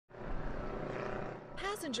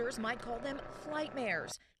Passengers might call them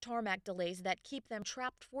flightmares, tarmac delays that keep them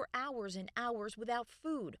trapped for hours and hours without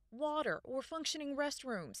food, water, or functioning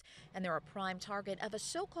restrooms. And they're a prime target of a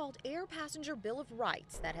so-called Air Passenger Bill of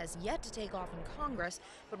Rights that has yet to take off in Congress,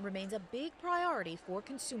 but remains a big priority for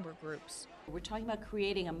consumer groups. We're talking about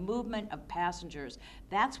creating a movement of passengers.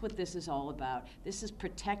 That's what this is all about. This is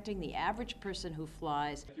protecting the average person who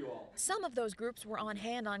flies. Some of those groups were on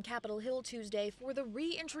hand on Capitol Hill Tuesday for the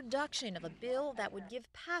reintroduction of a bill that would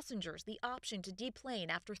give passengers the option to deplane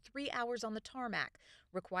after 3 hours on the tarmac,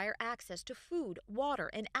 require access to food, water,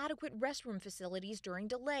 and adequate restroom facilities during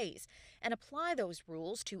delays, and apply those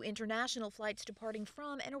rules to international flights departing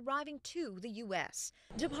from and arriving to the U.S.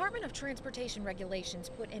 Department of Transportation regulations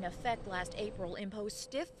put in effect last April impose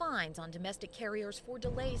stiff fines on domestic carriers for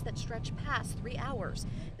delays that stretch past 3 hours.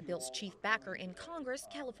 The bill's chief backer in Congress,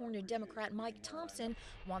 California Democrat Mike Thompson,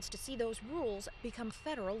 wants to see those rules become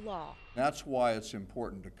federal law. That's why it's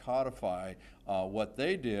important to codify what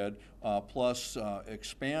they did, plus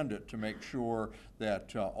expand it to make sure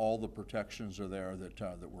that all the protections are there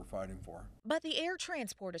that we're fighting for. But the Air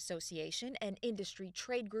Transport Association, an industry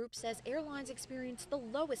trade group, says airlines experienced the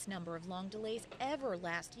lowest number of long delays ever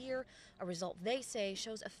last year, a result they say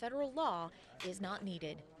shows a federal law is not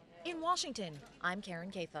needed. In Washington, I'm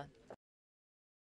Karen Kafa.